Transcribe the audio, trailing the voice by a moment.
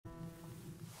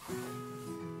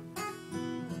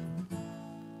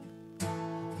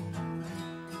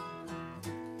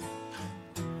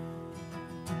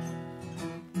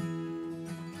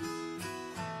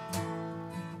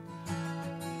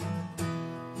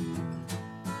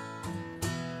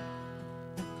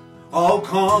Oh,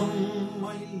 come,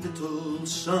 my little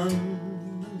son,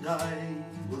 and I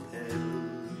will tell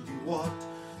you what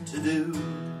to do.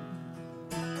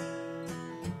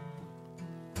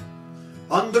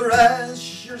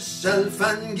 Undress yourself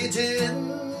and get in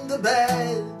the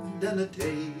bed, and a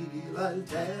tale I'll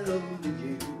tell to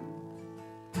you.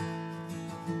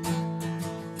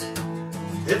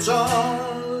 It's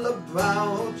all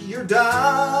about your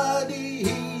daddy.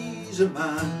 He's a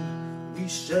man we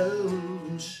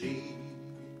seldom see,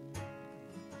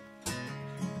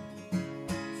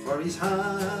 for he's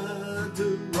had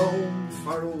to roam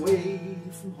far away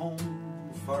from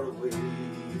home, far away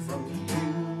from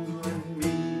you and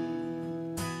me.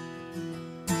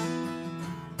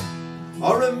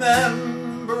 Oh,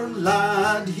 remember,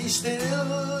 lad, he's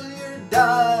still your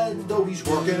dad, though he's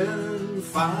working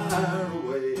far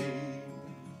away.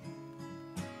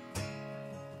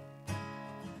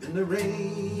 In the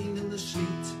rain, in the sleet,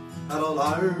 at all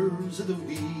hours of the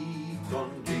week, on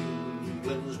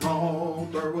England's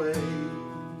motorway.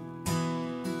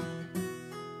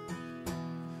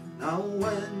 Now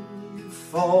when you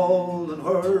fall and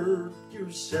hurt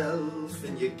yourself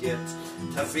and you get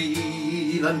to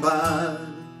feeling bad,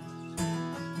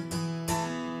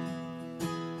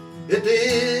 it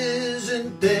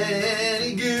isn't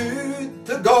any good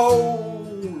to go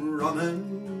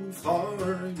running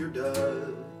for your dad.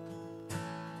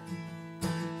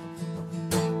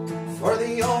 For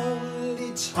the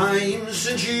only time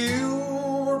since you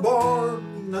were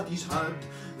born that he's had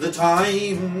the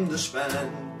time to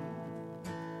spend,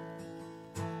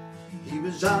 he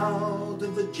was out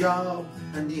of a job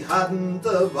and he hadn't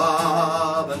the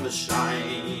bob and was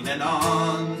shining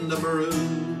on the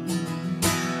broom.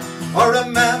 Oh,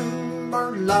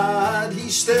 remember, lad,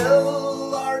 he's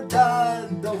still our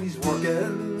dad, though he's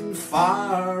working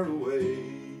far away.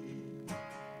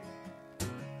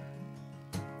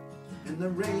 In the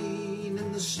rain,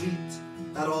 in the sleet,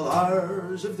 at all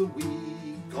hours of the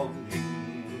week, on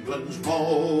England's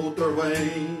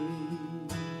motorway.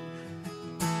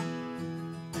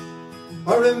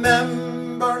 I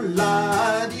remember,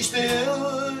 lad, he's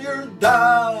still your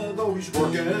dad, though he's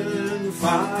working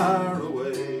far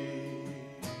away.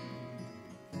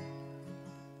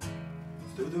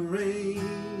 Through the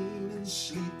rain and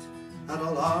sleet, at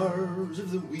all hours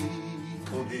of the week,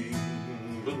 on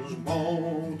England's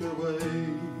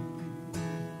motorway.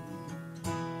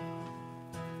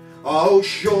 Oh,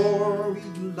 sure,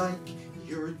 we'd like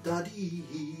your daddy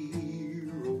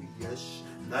here, oh yes,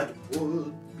 that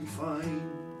would be fine.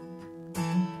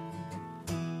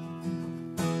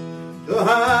 To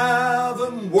have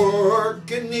him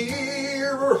working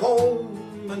nearer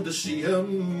home and to see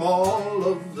him all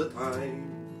of the time.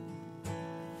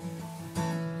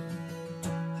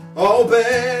 Oh,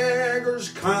 beggars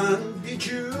can't be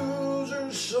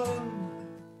choosers, son,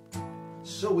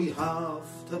 so we have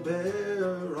to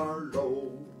bear our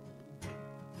load,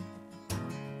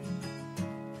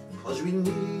 'cause we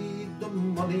need the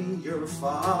money your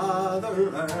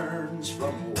father earns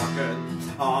from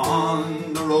working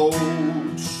on the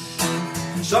roads.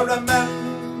 So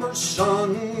remember,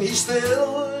 son, he's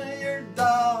still your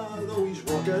dad, though he's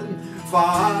working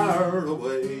far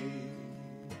away.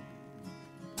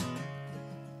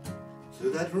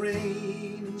 Through that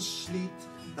rain and sleet,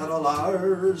 at all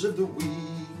hours of the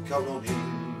week, out on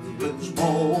England's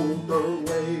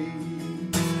motorway.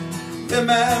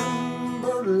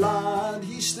 Remember, lad,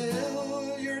 he's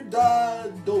still your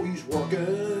dad, though he's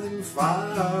working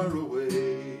far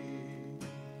away.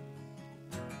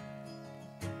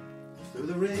 Through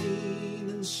the rain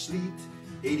and sleet,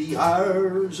 80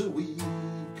 hours a week,